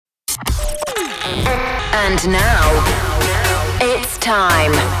And now, it's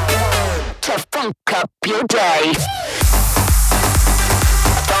time to funk up your day.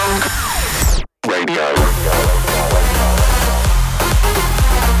 Funk Radio.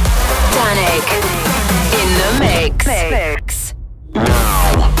 Danik in the mix.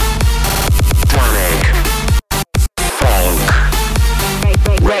 Now, Danik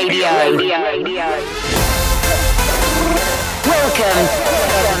Funk Radio. Welcome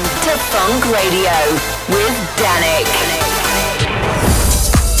to Funk Radio with Danik.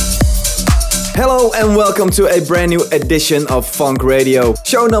 Hello and welcome to a brand new edition of Funk Radio,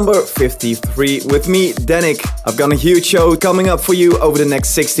 show number 53 with me, Danik. I've got a huge show coming up for you over the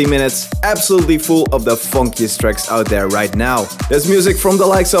next 60 minutes, absolutely full of the funkiest tracks out there right now. There's music from the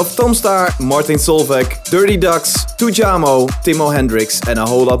likes of Tom Staar, Martin Solveig, Dirty Ducks, Tujamo, Timo Hendrix and a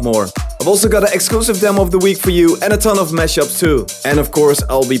whole lot more. I've also got an exclusive demo of the week for you and a ton of mashups too. And of course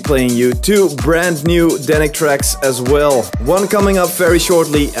I'll be playing you two brand new Danik tracks as well. One coming up very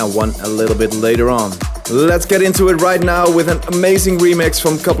shortly and one a little bit later on. Let's get into it right now with an amazing remix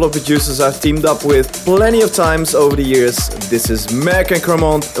from a couple of producers I've teamed up with plenty of times over the years. This is Merck and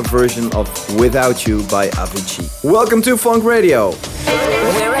Cremont, a version of Without You by Avicii. Welcome to Funk Radio.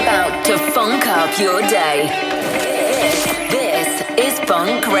 We're about to funk up your day. This is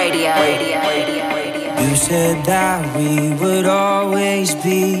Funk Radio. You said that we would always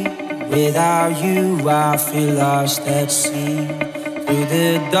be. Without you, I feel lost at sea. Through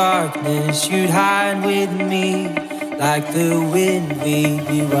the darkness, you'd hide with me. Like the wind, we'd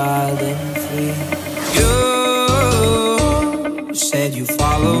be wild and free. You said you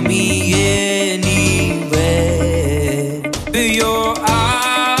follow me anywhere. But your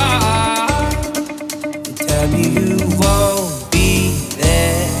eyes tell me you won't be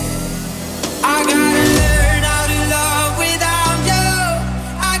there. I gotta learn how to love without you.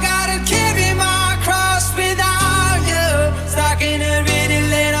 I gotta carry my cross without you. Stuck in a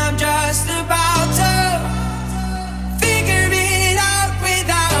riddle and I'm just about to figure it out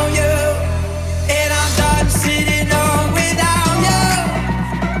without you. And I'm done sitting on without you.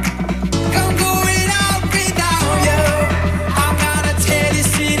 I'm going out without you. I'm gonna tear this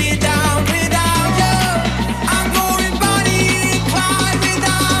city down without you. I'm going Bonnie and Clyde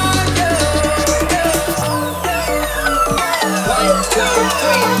without you. 1, 2,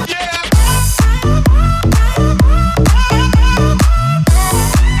 3.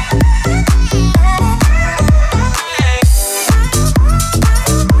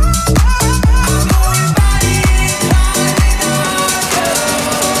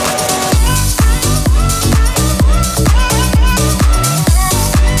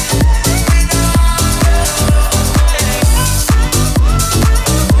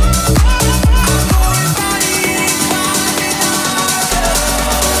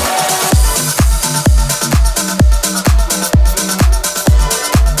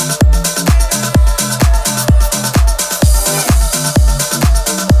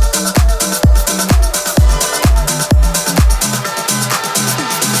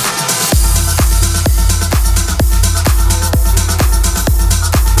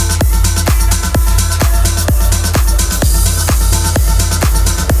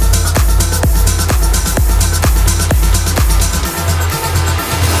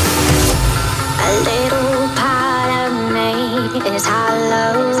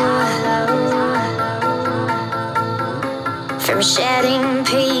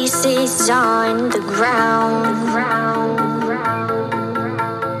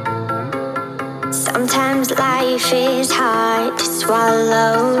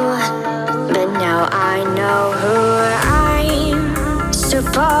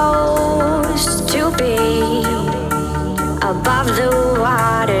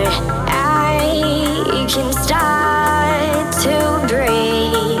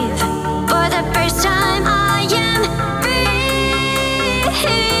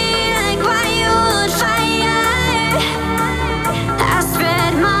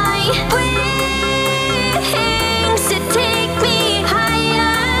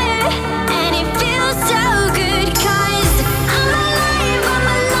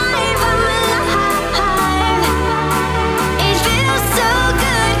 It feels so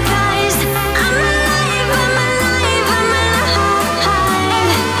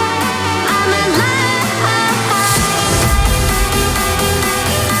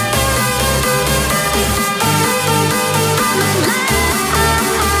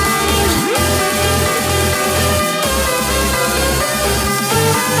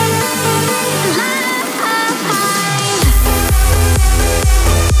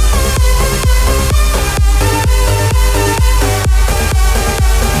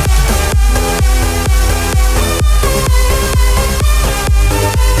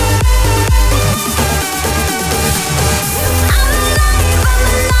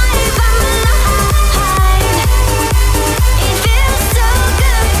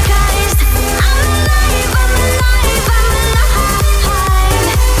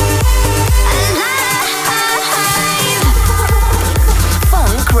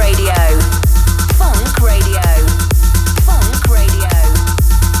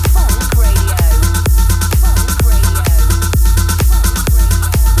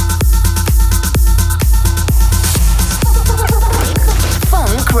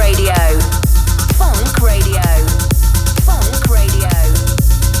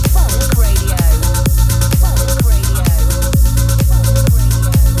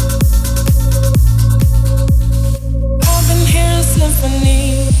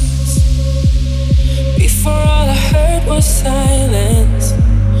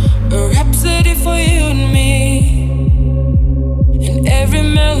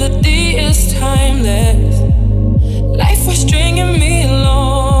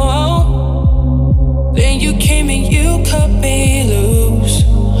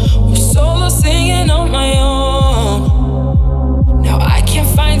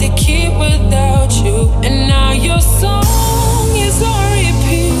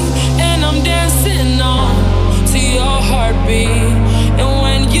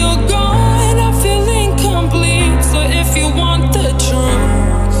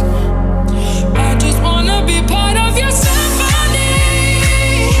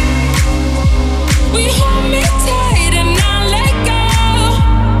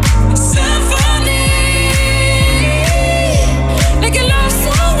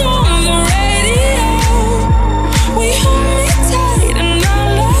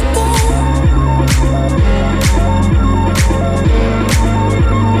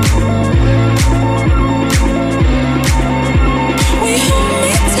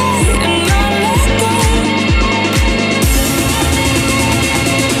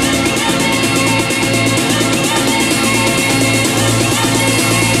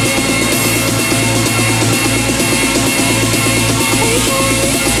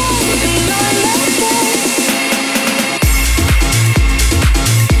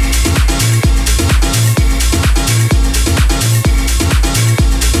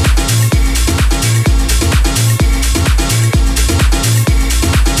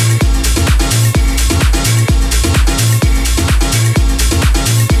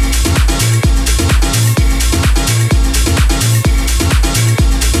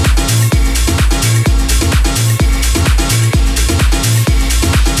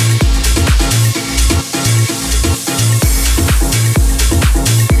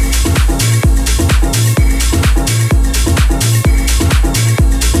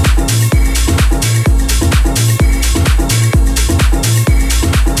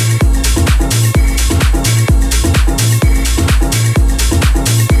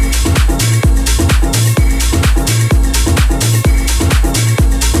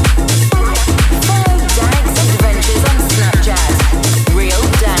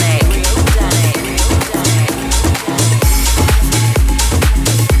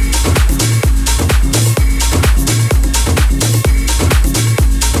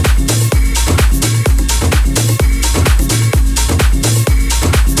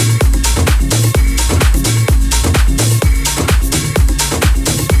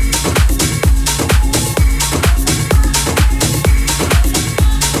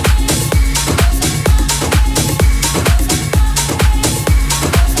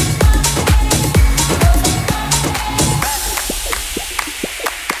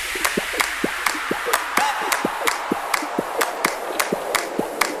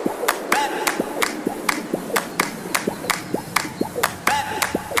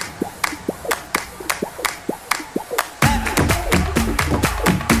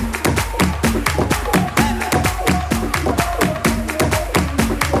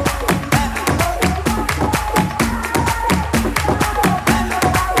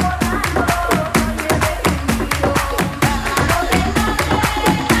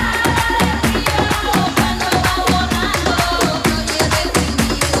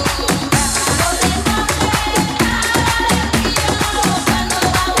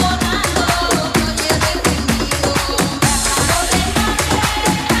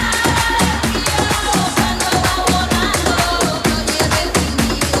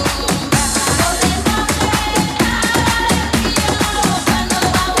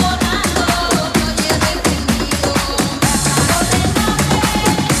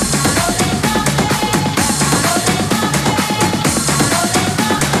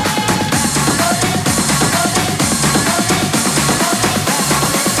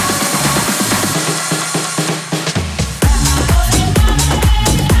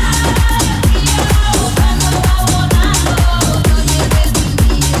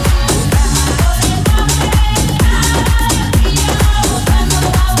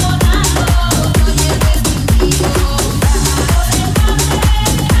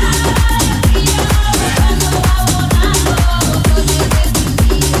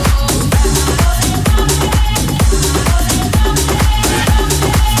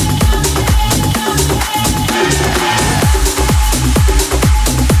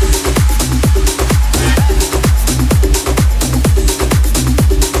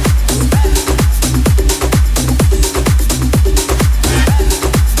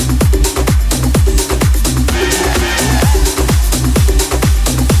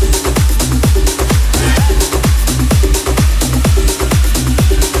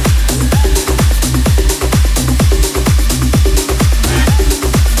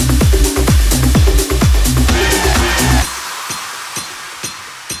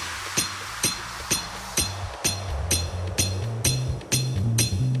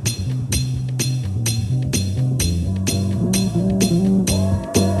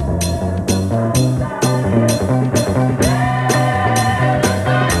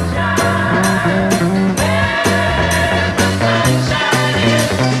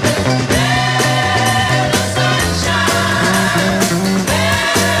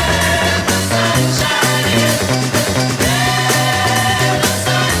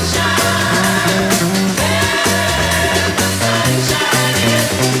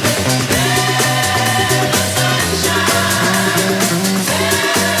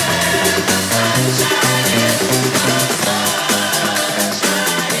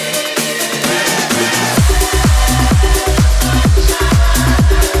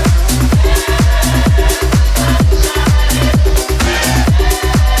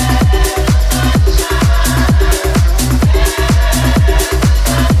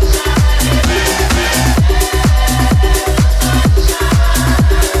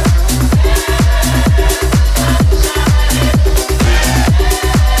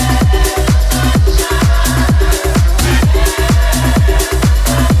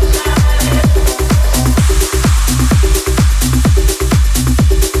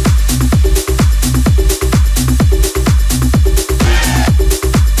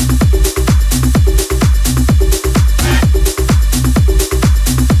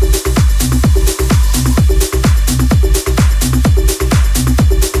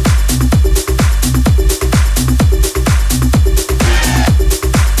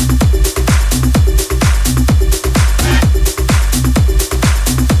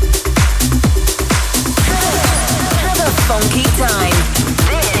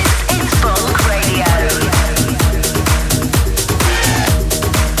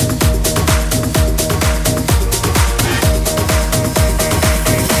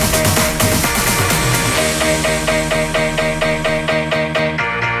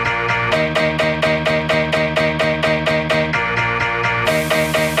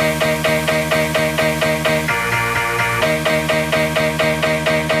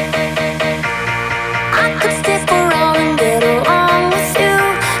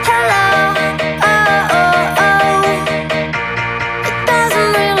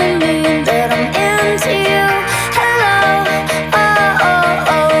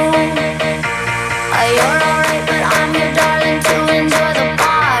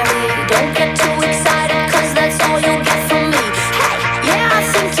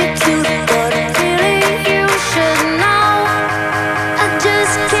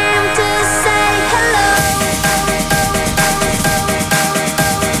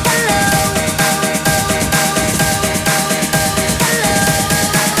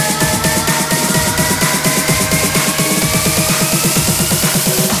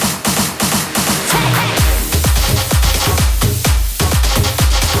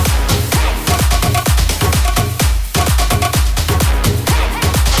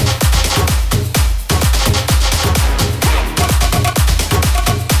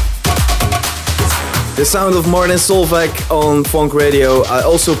The sound of Martin Solveig on Funk Radio. I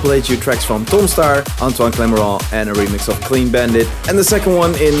also played you tracks from Tom Starr, Antoine Clamaran, and a remix of Clean Bandit. And the second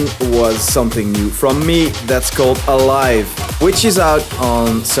one in was something new from me that's called Alive, which is out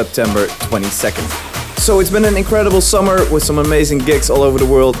on September 22nd. So it's been an incredible summer with some amazing gigs all over the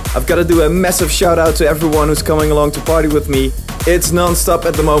world. I've got to do a massive shout out to everyone who's coming along to party with me. It's non-stop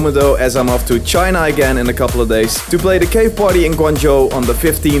at the moment though, as I'm off to China again in a couple of days to play the Cave Party in Guangzhou on the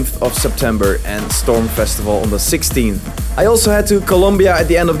 15th of September and Storm Festival on the 16th. I also head to Colombia at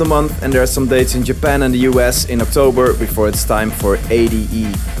the end of the month, and there are some dates in Japan and the US in October before it's time for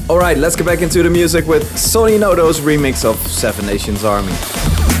ADE. Alright, let's get back into the music with Sonny Nodo's remix of Seven Nations Army.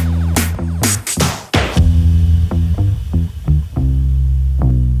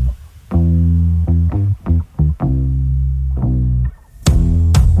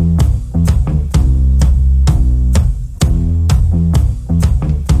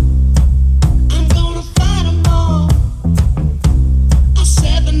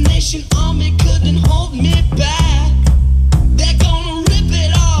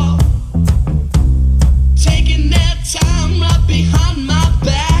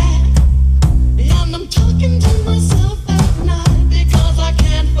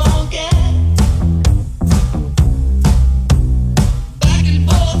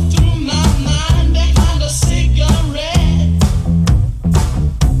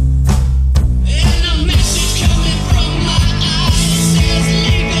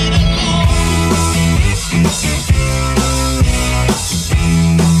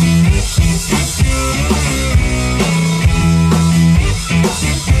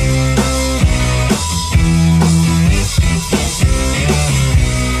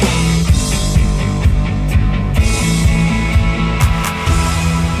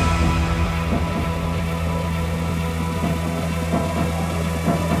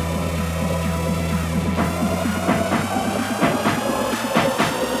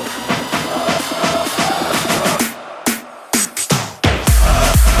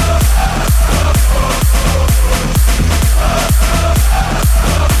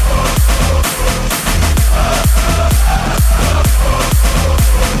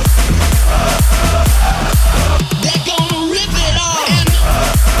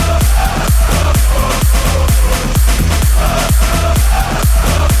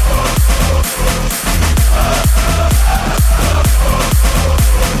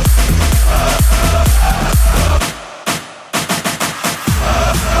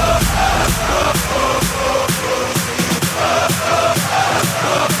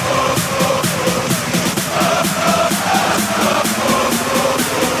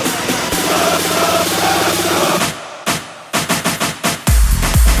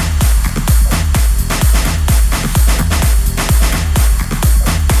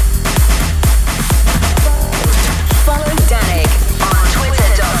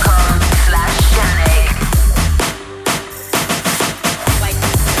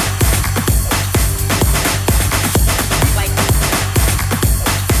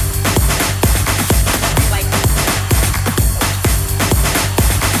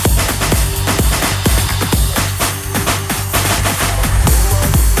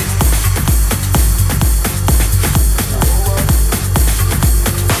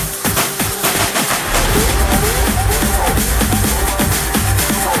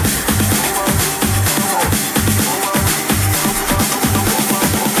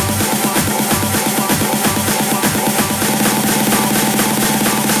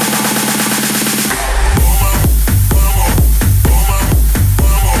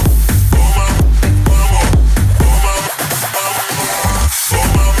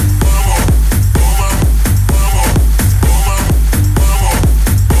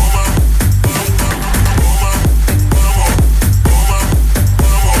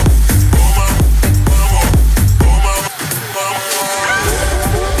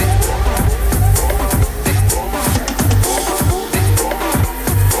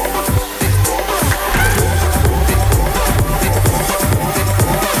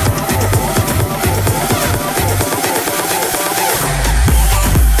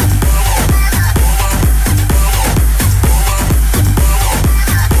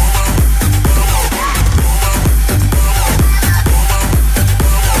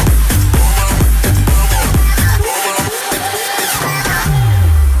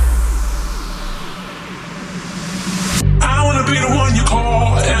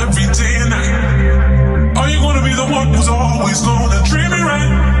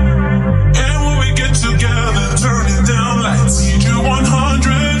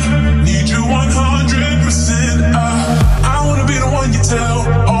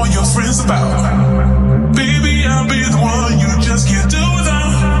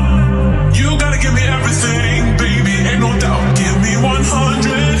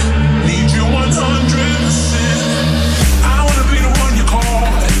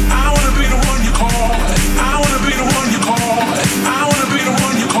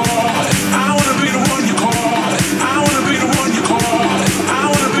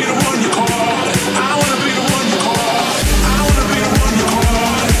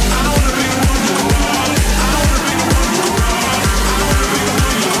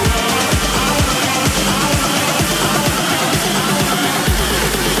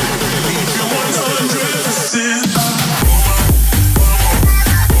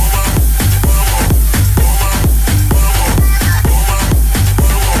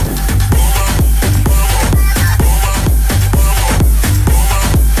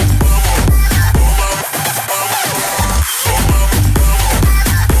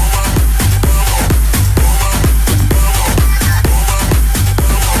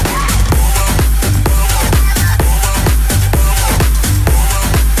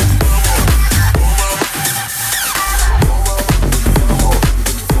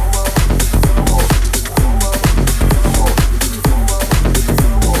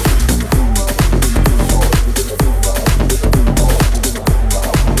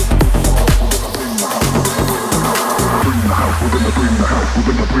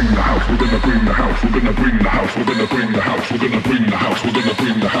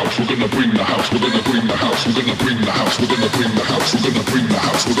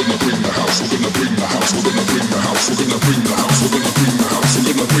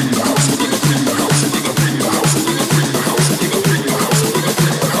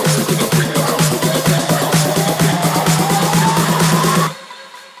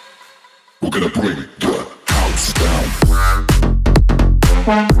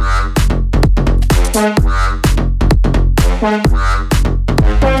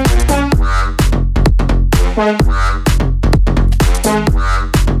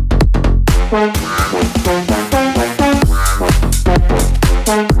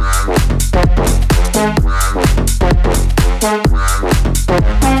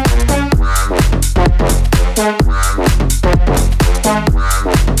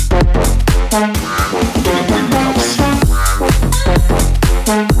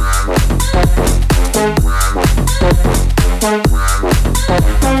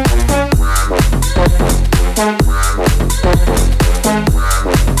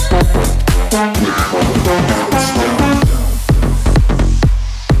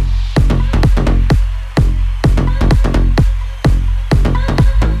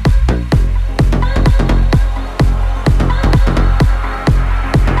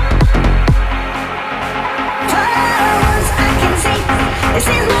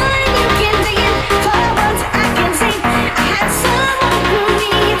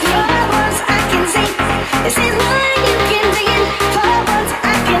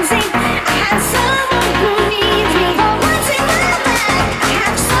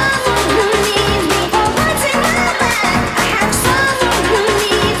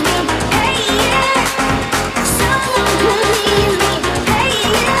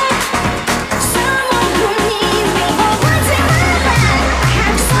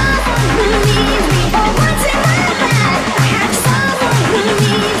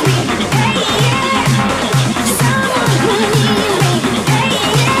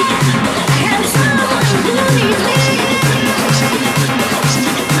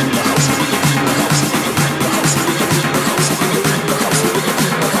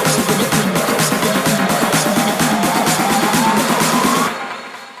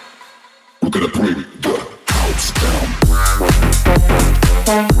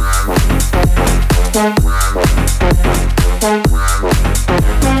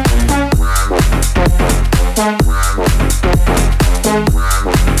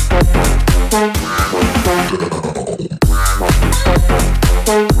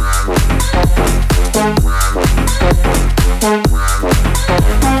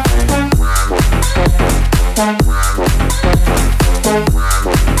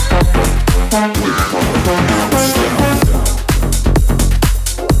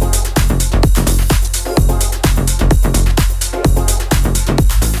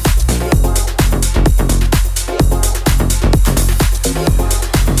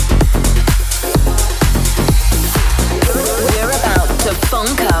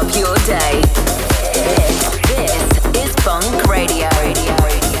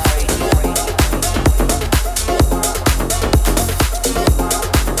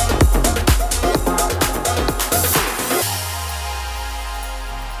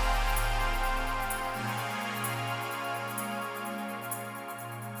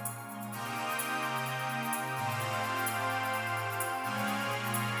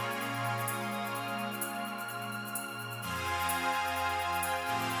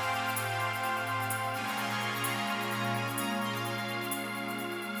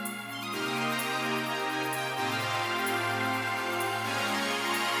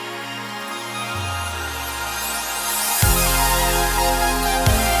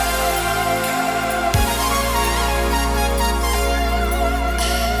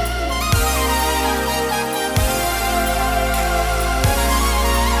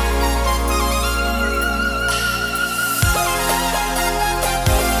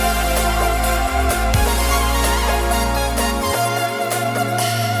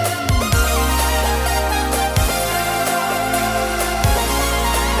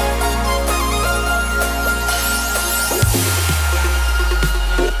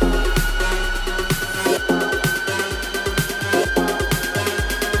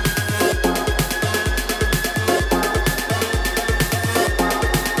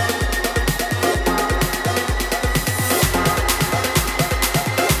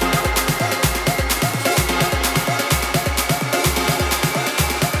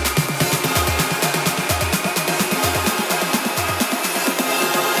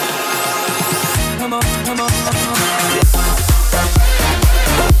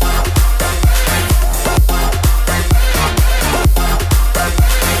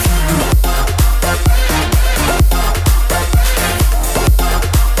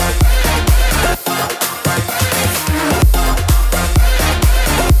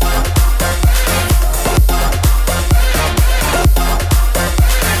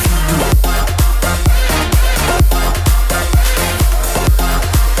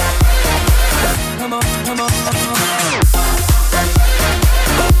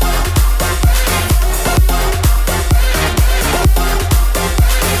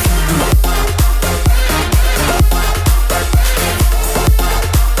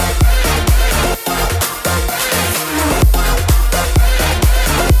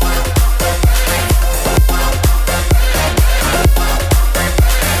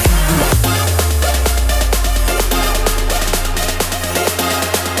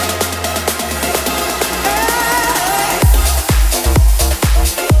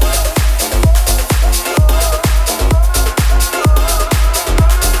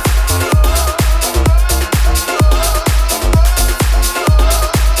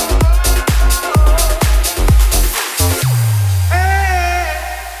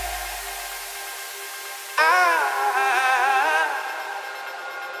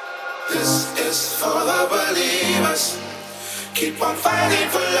 is for the believers. Keep on fighting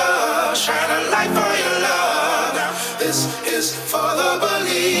for love, shine a light for your love. Now this is for the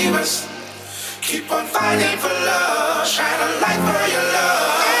believers. Keep on fighting for love, shine a light for your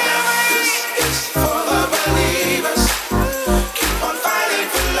love. Now this is for the believers. Keep on fighting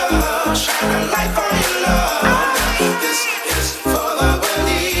for love, shine a light for your love. This is for the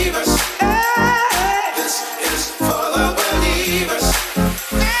believers. This is for the believers.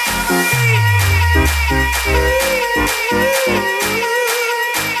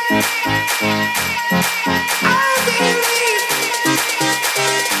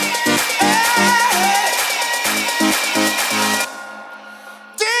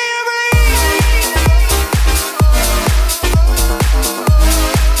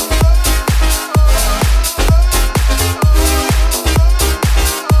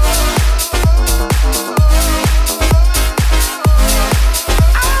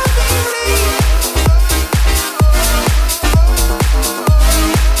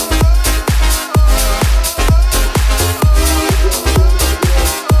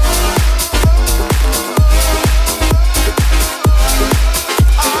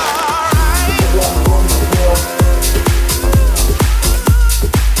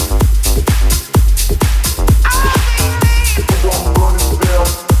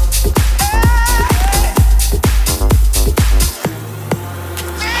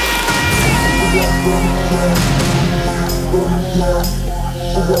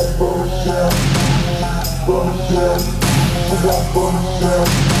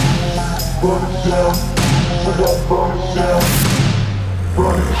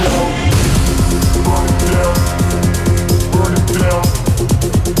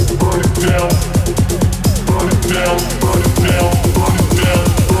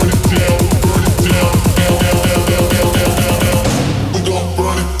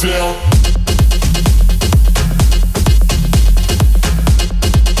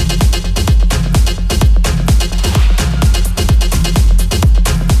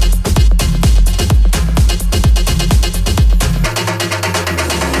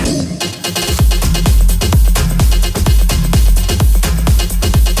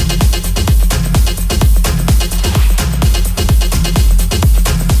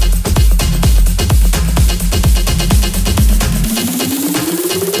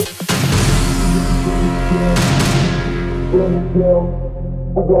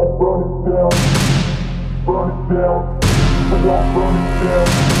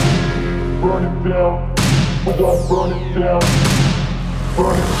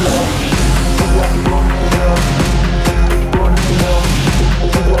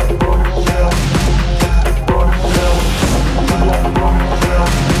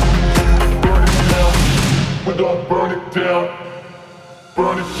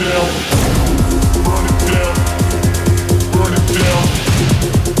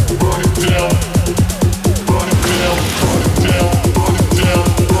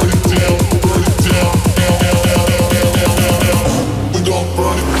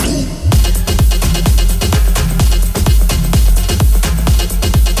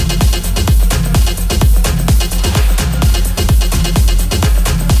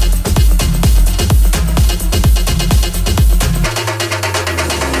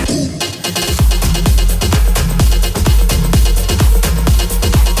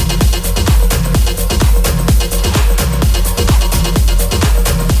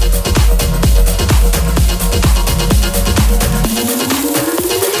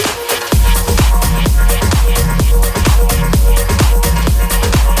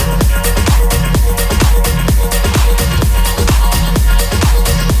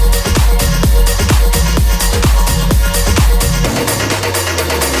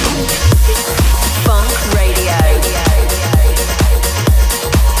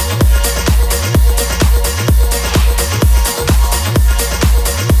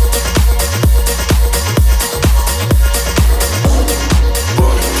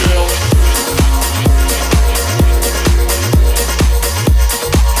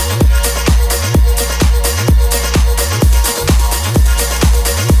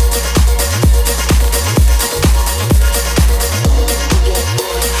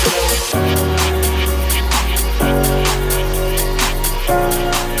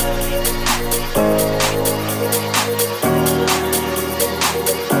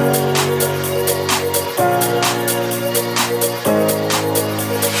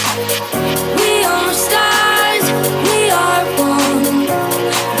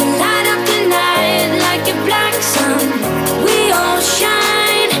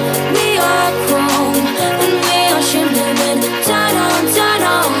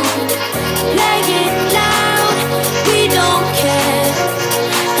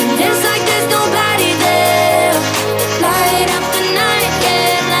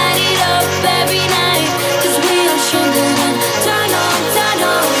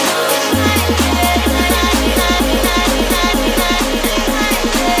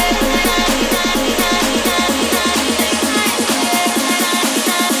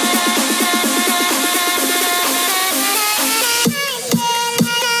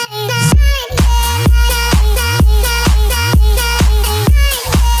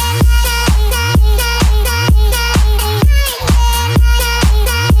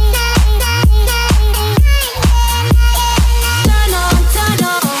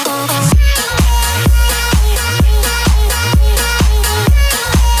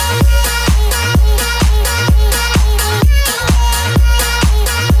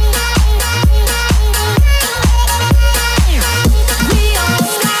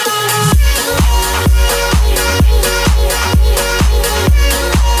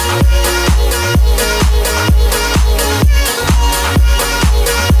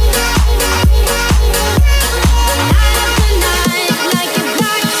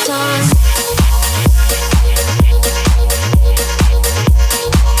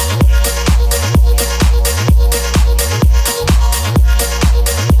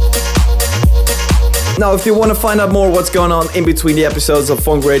 Now, if you want to find out more what's going on in between the episodes of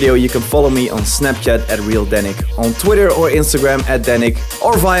Funk Radio, you can follow me on Snapchat at RealDanik, on Twitter or Instagram at Danik,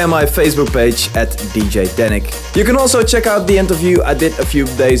 or via my Facebook page at DJ Danik. You can also check out the interview I did a few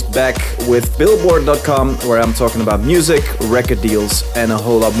days back with Billboard.com, where I'm talking about music, record deals, and a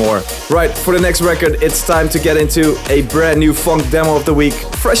whole lot more. Right, for the next record, it's time to get into a brand new funk demo of the week,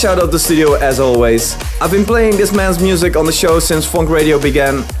 fresh out of the studio as always. I've been playing this man's music on the show since Funk Radio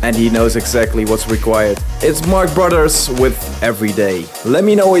began, and he knows exactly what's required. It's Mark Brothers with Every Day. Let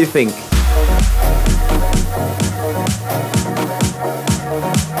me know what you think.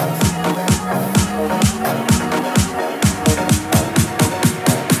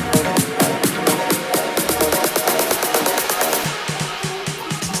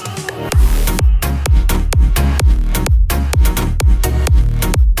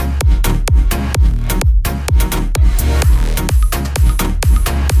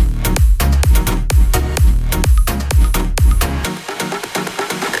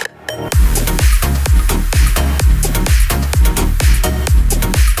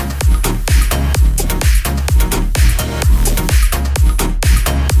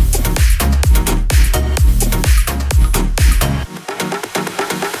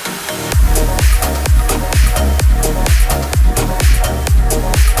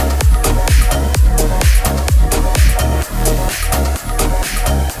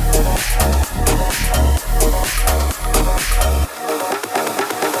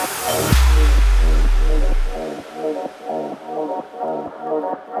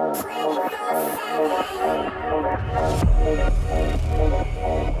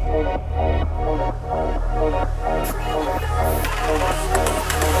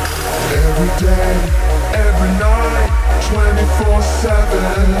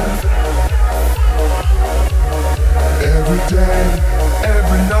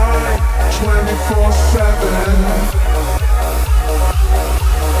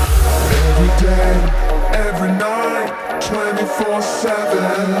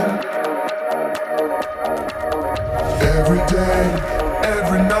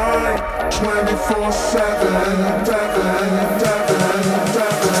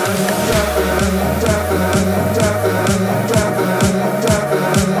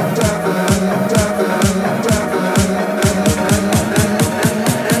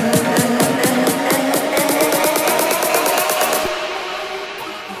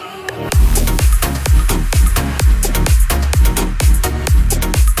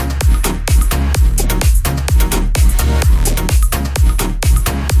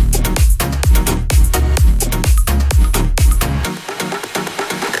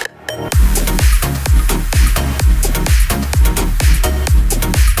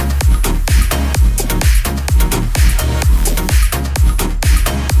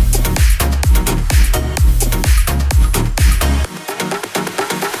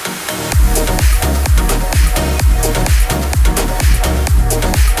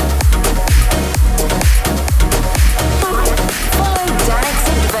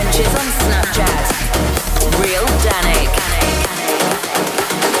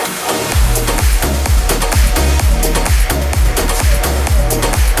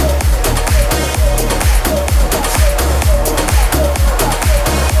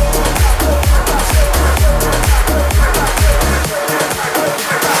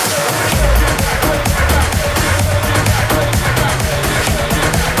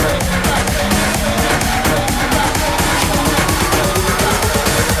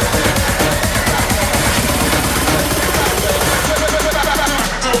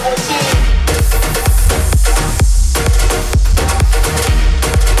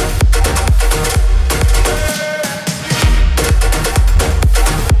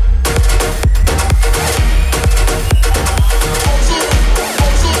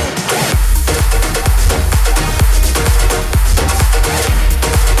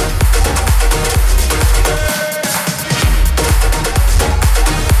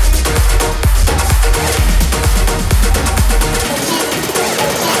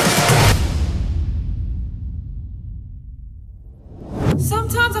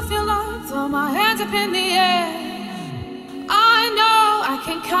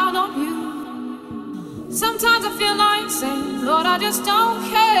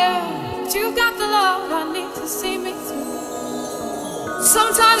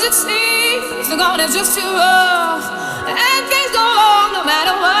 Sometimes it seems the going is just too rough, and things go wrong no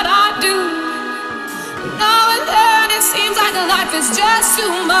matter what I do. Now and then it seems like life is just too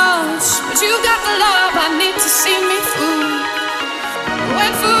much, but you got the love I need to see me through.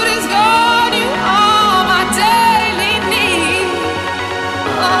 When food is gone, you are my daily need.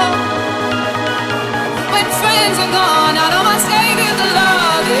 Oh. sins are gone. I know my Savior, the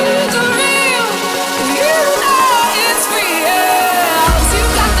love is real. You know it's real. 'Cause you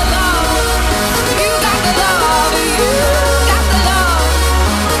got the love. You got the love. You got the love.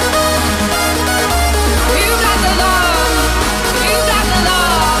 You got the love. You got the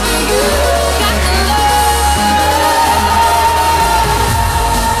love. You got the love.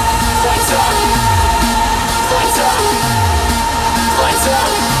 Lights up. Lights up. Lights up.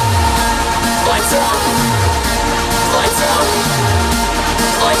 Lights up. Lights up.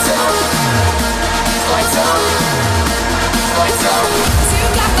 Lights up. Lights up. Lights up. You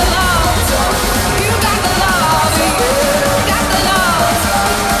got the love. You got the love. You got the love. You got the love.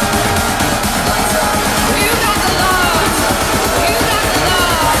 You got the love. You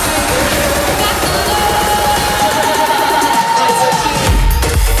got the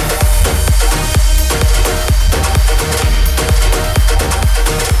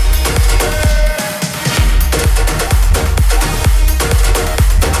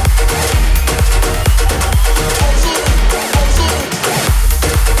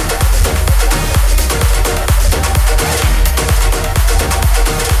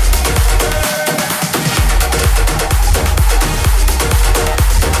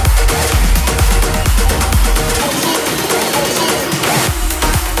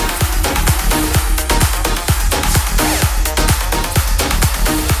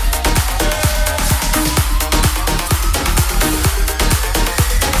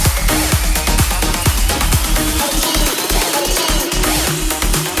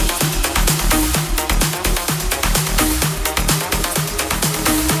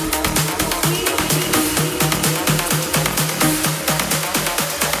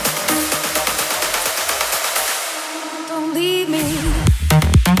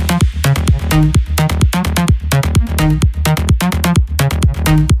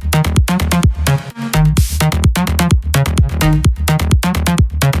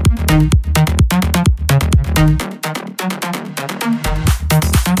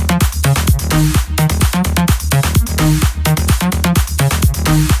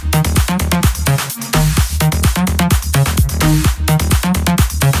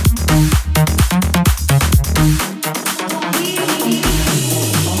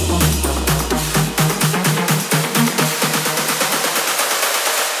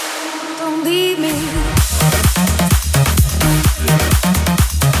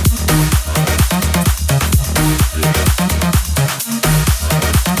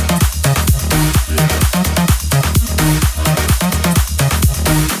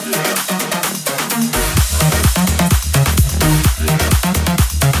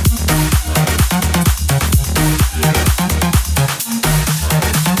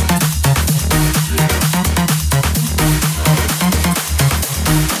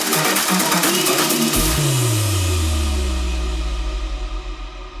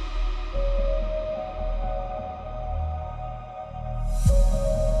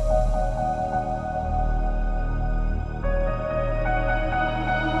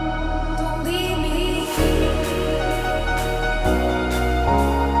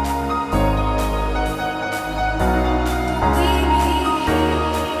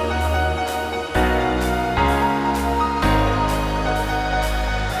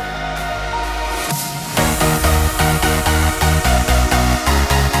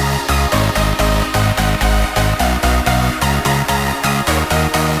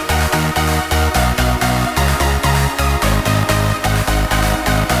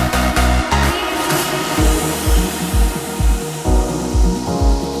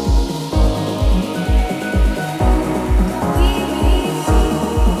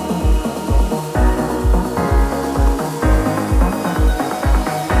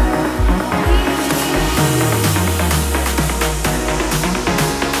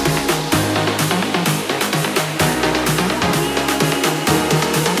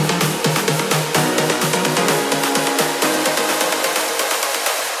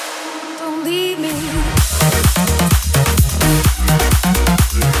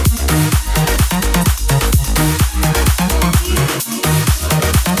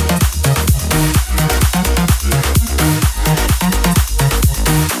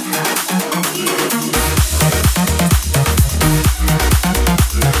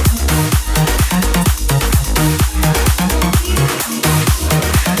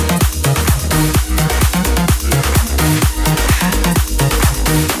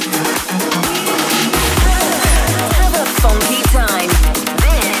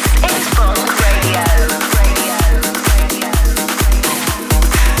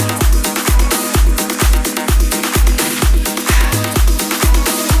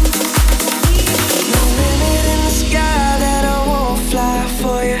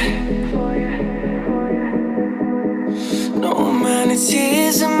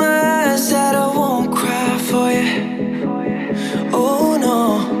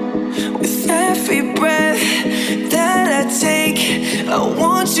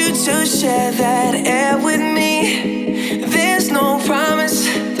to share that air with me. There's no promise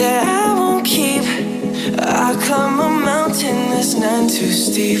that I won't keep. I climb a mountain that's none too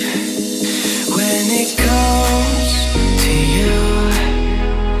steep. When it comes to you,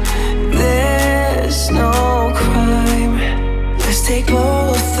 there's no crime. Let's take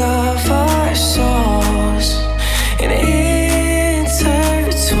both of our souls and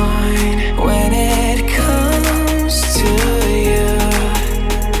intertwine. When it comes to you,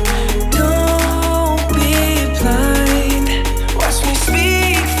 don't be blind. Watch me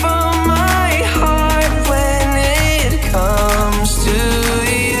speak from my heart when it comes to you.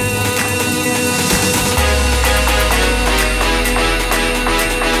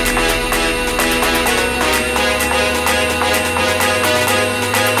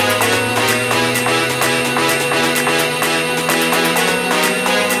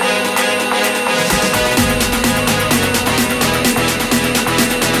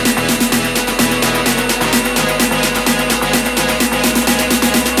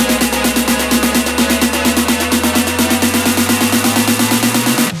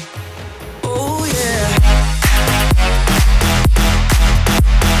 Oh yeah.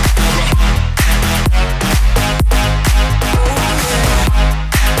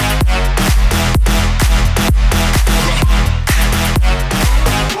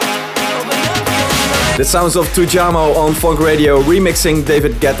 The sounds of Tujamo on Funk Radio, remixing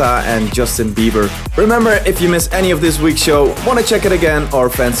David Guetta and Justin Bieber. Remember, if you miss any of this week's show, want to check it again, or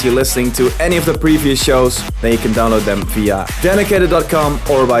fancy listening to any of the previous shows, then you can download them via dedicated.com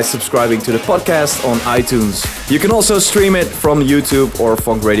or by subscribing to the podcast on iTunes. You can also stream it from YouTube or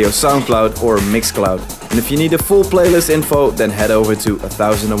Funk Radio SoundCloud or Mixcloud. And if you need a full playlist info, then head over to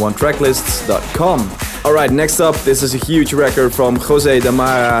 1001tracklists.com. Alright, next up, this is a huge record from Jose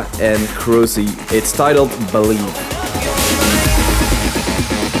Damara and Cruzy. It's titled Believe.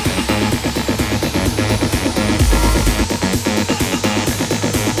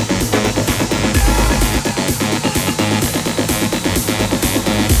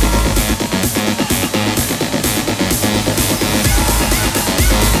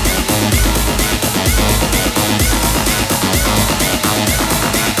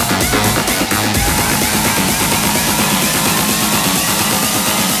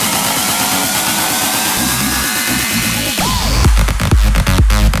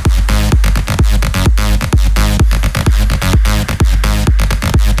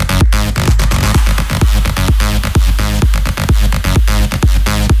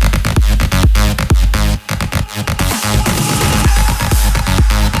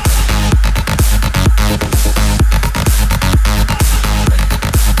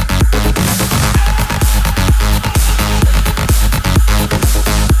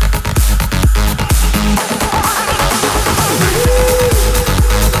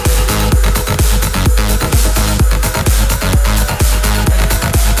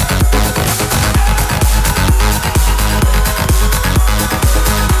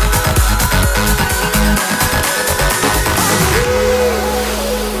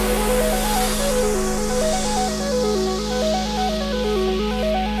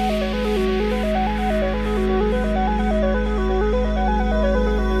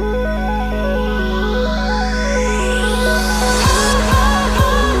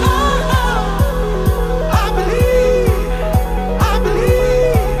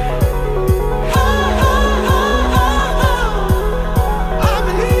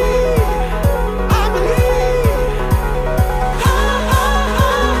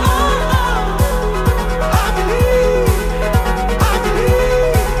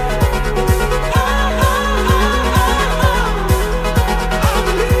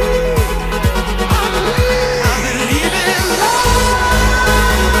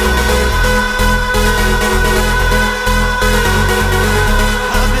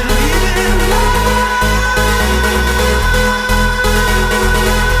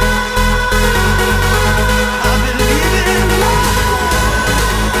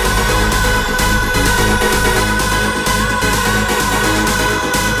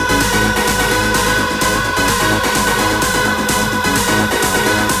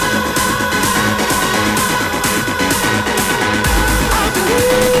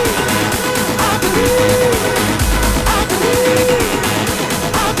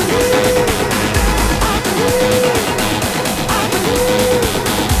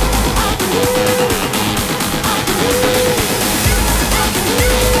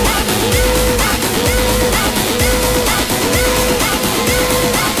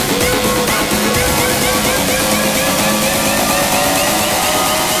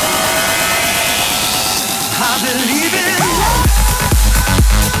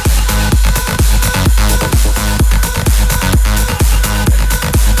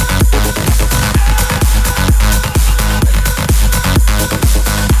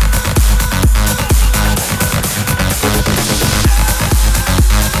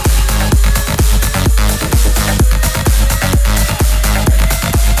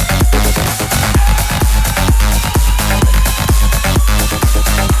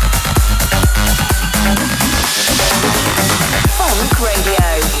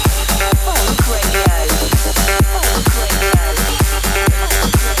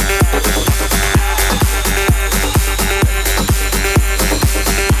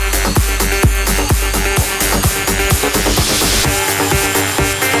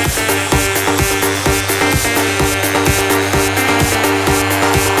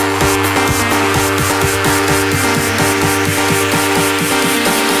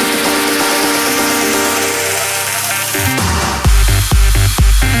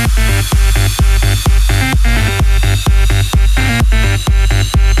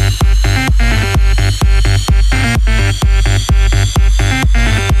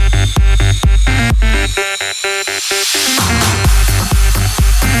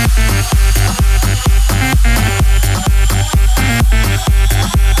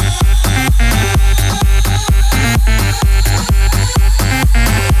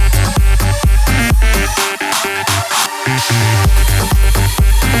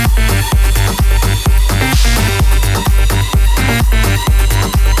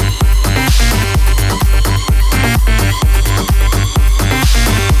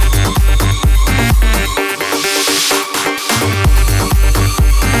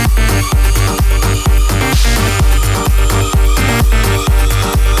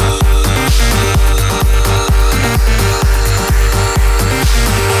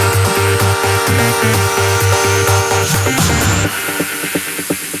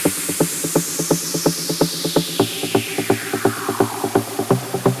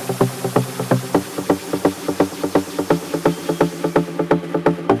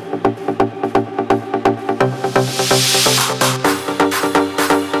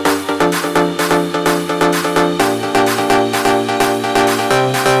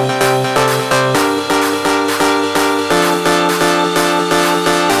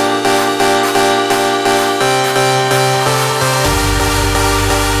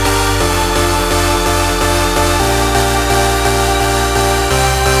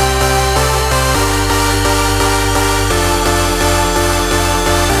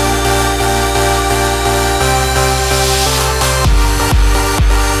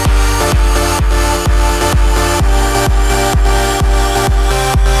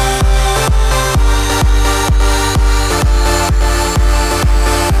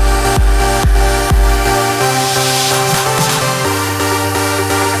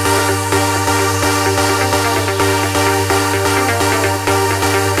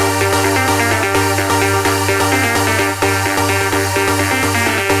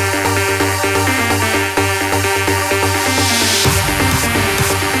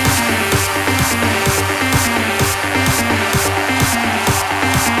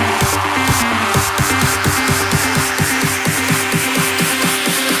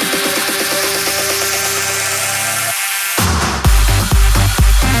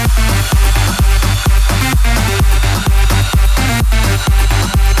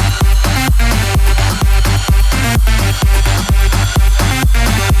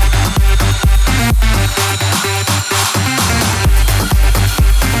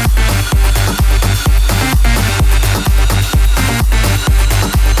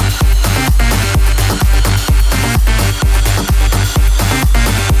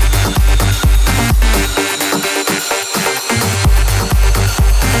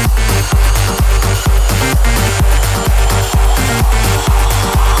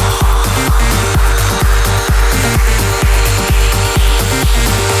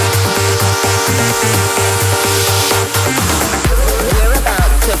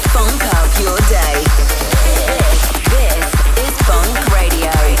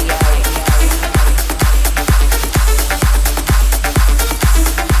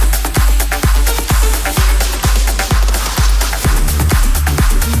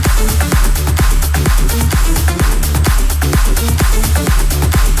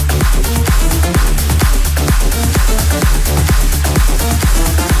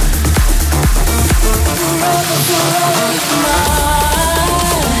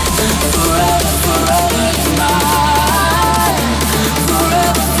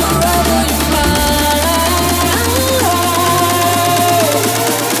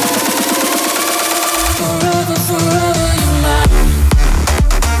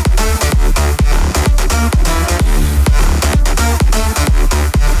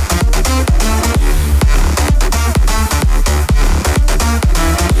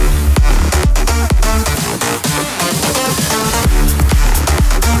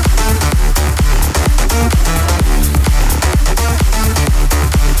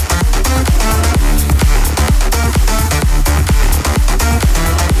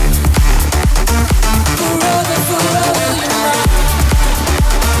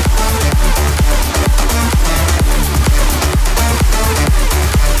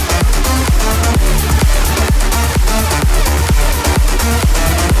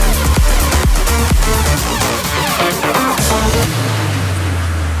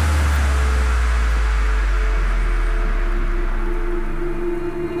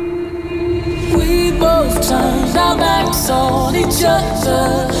 eyes on each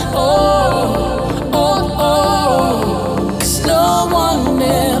other. Oh, oh, oh. 'Cause no one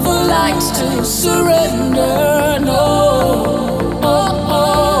ever likes to surrender. No, oh,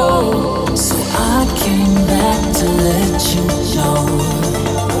 oh. So I came back to let you know.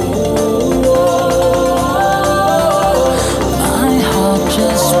 My heart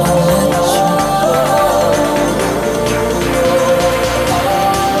just won't let you.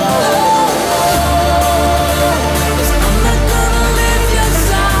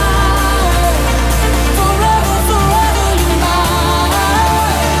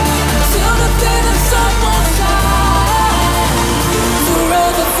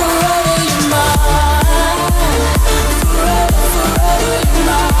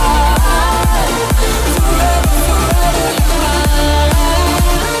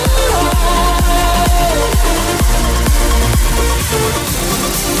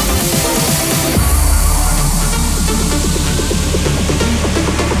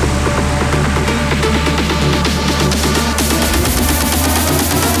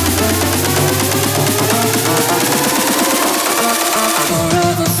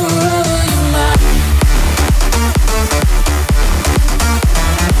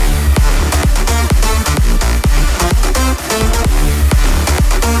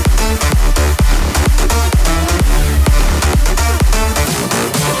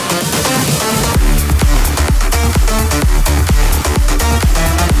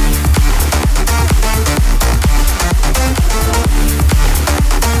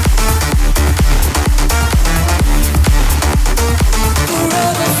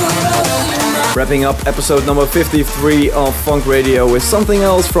 Wrapping up episode number 53 of Funk Radio with something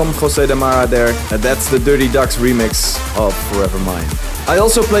else from Jose de Mara there, and that's the Dirty Ducks remix of Forever Mine. I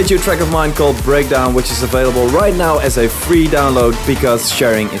also played you a track of mine called Breakdown, which is available right now as a free download because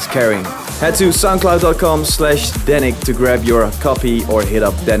sharing is caring. Head to soundcloud.com/Danik to grab your copy or hit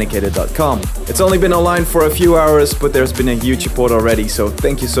up Danicated.com. It's only been online for a few hours, but there's been a huge support already, so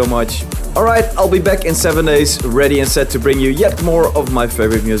thank you so much. Alright, I'll be back in 7 days, ready and set to bring you yet more of my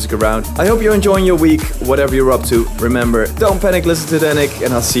favorite music around. I hope you're enjoying your week, whatever you're up to. Remember, don't panic, listen to Danik,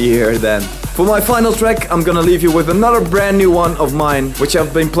 and I'll see you here then. For my final track, I'm gonna leave you with another brand new one of mine, which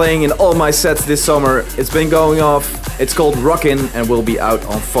I've been playing in all my sets this summer. It's been going off. It's called Rockin' and will be out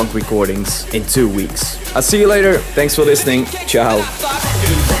on Funk Recordings in 2 weeks. I'll see you later. Thanks for listening. Ciao.